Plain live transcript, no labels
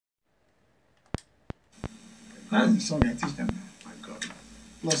That's the song I teach them. My God.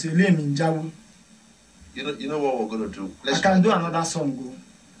 Plus, you learn in Jawu. You know what we're gonna do? I can do another song, go.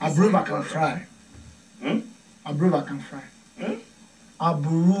 Abruve I can fry. Abruve I can fry.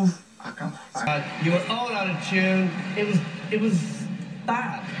 Abruve I can fry. You were all out of tune. It was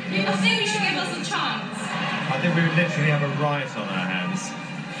bad. I think you should give us a chance. I think we would literally have a riot on our hands.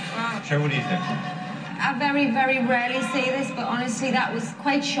 Wow. Sure, what do you think? I very, very rarely say this, but honestly, that was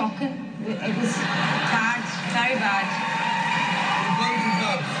quite shocking. It was bad, very bad.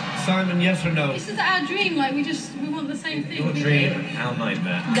 Simon, yes or no? This is our dream, like we want the same thing. Your dream, our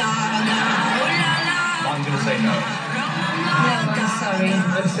nightmare. I'm going to say no. No, I'm sorry.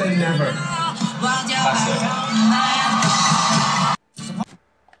 I'd say never. That's it.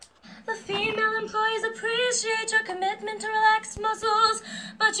 The female employees appreciate your commitment to relax muscles,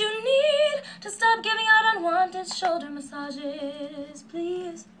 but you need to stop giving out unwanted shoulder massages,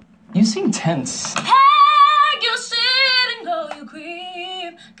 please. You seem tense. Pack your shit and go, you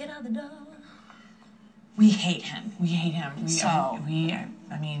creep. Get out the door. We hate him. We hate him. I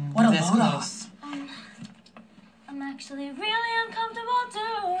mean, what a close. I'm actually really uncomfortable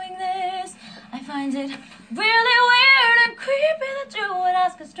doing this. I find it really weird and creepy that you would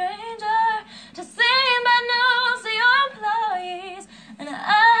ask a stranger to sing bad news to your employees, and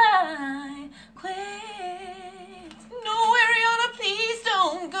I quit. No, Ariana, please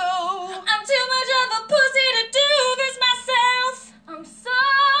don't go. I'm too much of a pussy to do this myself. I'm so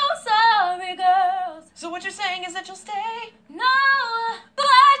sorry, girls. So what you're saying is that you'll stay? No,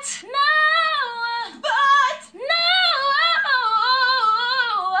 but no, but no.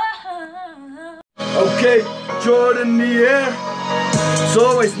 Okay, Jordan in the air. It's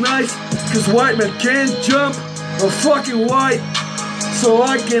always nice, cause white men can't jump. I'm fucking white, so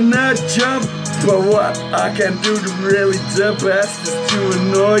I cannot jump. But what I can do to really the best is to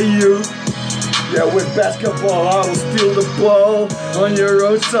annoy you. Yeah, with basketball, I will steal the ball on your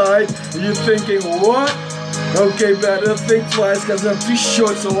own side. You're thinking, what? Okay, better think twice, cause I'm too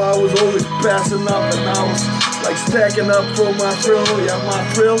short, so I was always passing up, and I was like stacking up for my thrill. Yeah, my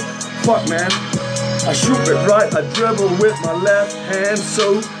thrill. Fuck, man. I shoot it right, I dribble with my left hand,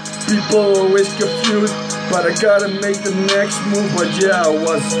 so people always confused. But I gotta make the next move. But yeah, I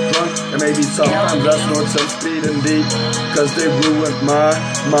was drunk, and maybe sometimes I snort some speed indeed, cause they ruined my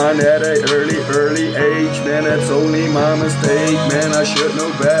mind at an early age. Man, that's only my mistake. Man, I should know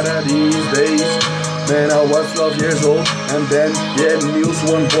better these days. Man, I was 12 years old, and then, yeah, Niels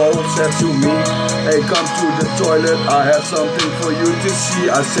one ball said to me, hey, come to the toilet, I have something for you to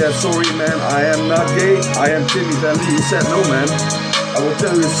see. I said, sorry man, I am not gay, I am Timmy Van Lee. He said, no man, I will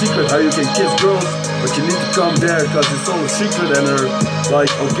tell you a secret how you can kiss girls, but you need to come there, cause it's all a secret. And they're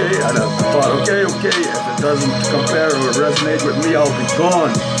like, okay, and I thought, okay, if it doesn't compare or resonate with me, I'll be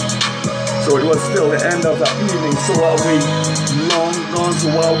gone. So it was still the end of the evening, so I waited long gone, so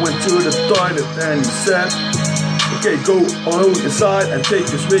I went to the toilet and he said, okay, go on inside and take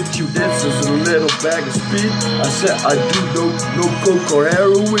this with you. This is a little bag of speed. I said, I do no coke or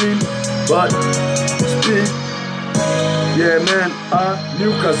heroin, but speed. Yeah man, I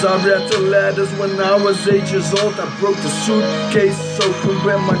knew cause I read the letters when I was 8 years old. I broke the suitcase open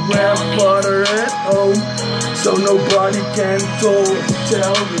with my grandfather at home, so nobody can tell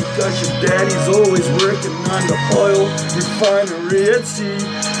me, cause your daddy's always working on the oil refinery at sea.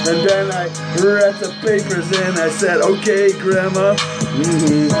 And then I read the papers and I said, okay grandma,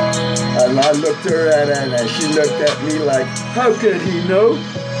 And I looked her at her and she looked at me like, how could he know?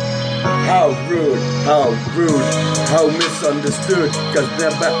 How rude, how misunderstood. Cause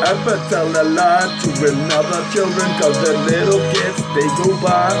never ever tell a lie to another children, cause the little kids, they go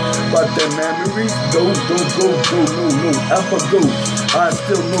by, but their memories don't go, no, ever go. I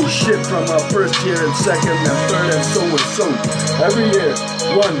still know shit from my first year and second and third and so. Every year,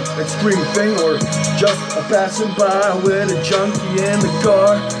 one extreme thing or just a passing by with a junkie in the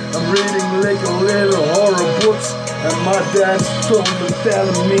car. I'm reading like a little horror books. And my dad's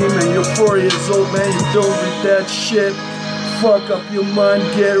telling me, man, you're 4 years old, man, you don't read that shit. Fuck up your mind,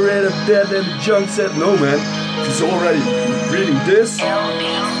 get rid of that. And the junk said, no man, he's already reading this.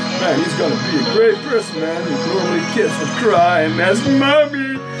 Man, he's gonna be a great person, man. Normally kids would cry and ask,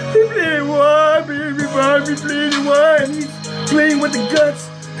 mommy, please why, baby, mommy, please why? And he's playing with the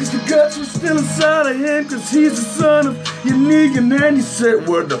guts, cause the guts were still inside of him, cause he's the son of your nigga. And he said,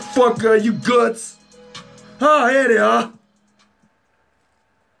 where the fuck are you guts? Oh, here they are.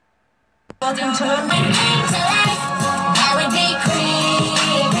 Welcome to our meeting tonight. That would be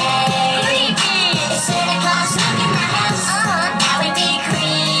creepy. Santa Claus look in my house. That would be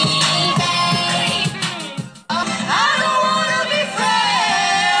creepy. I don't wanna be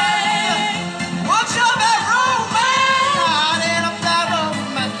friends. What's your bedroom?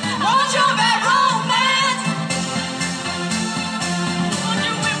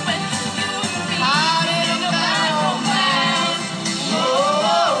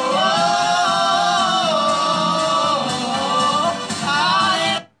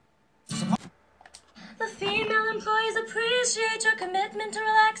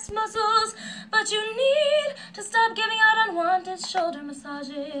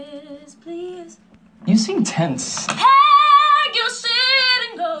 massages, please. You seem tense. Pack your shit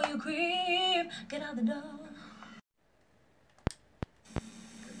and go, you creep. Get out the door.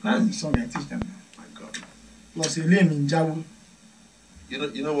 That's the song I teach them. My God. Plus, a lame in Jawu.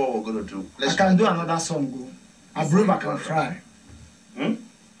 You know what we're gonna do? I can do another song, go. I believe I can fly.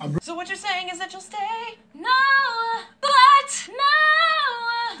 So what you're saying is that you'll stay? No, but no,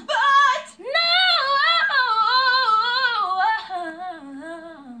 but no.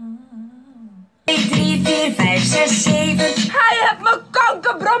 Hij heeft mijn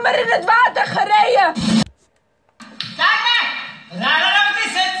kankerbrommer in het water gereden. Kijk maar! Raar, wat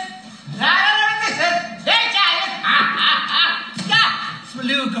is het? Raar, wat is het? Weet jij het? Ja, het is mijn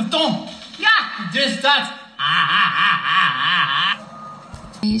nieuwe karton. Ja, dus dat.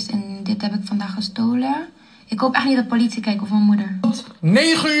 En dit heb ik vandaag gestolen. Ik hoop echt niet dat de politie kijkt of mijn moeder.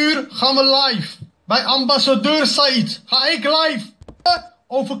 9 uur gaan we live. Bij ambassadeur Said ga ik live.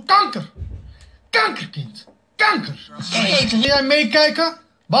 Over kanker. Kankerkind. Kanker. Wil jij meekijken?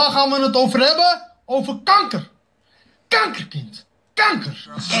 Waar gaan we het over hebben? Over kanker. Kankerkind. Kanker.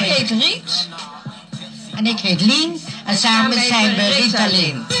 Ik heet Rieks. En ik heet Lien. En samen zijn we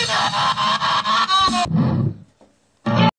freestyLEE.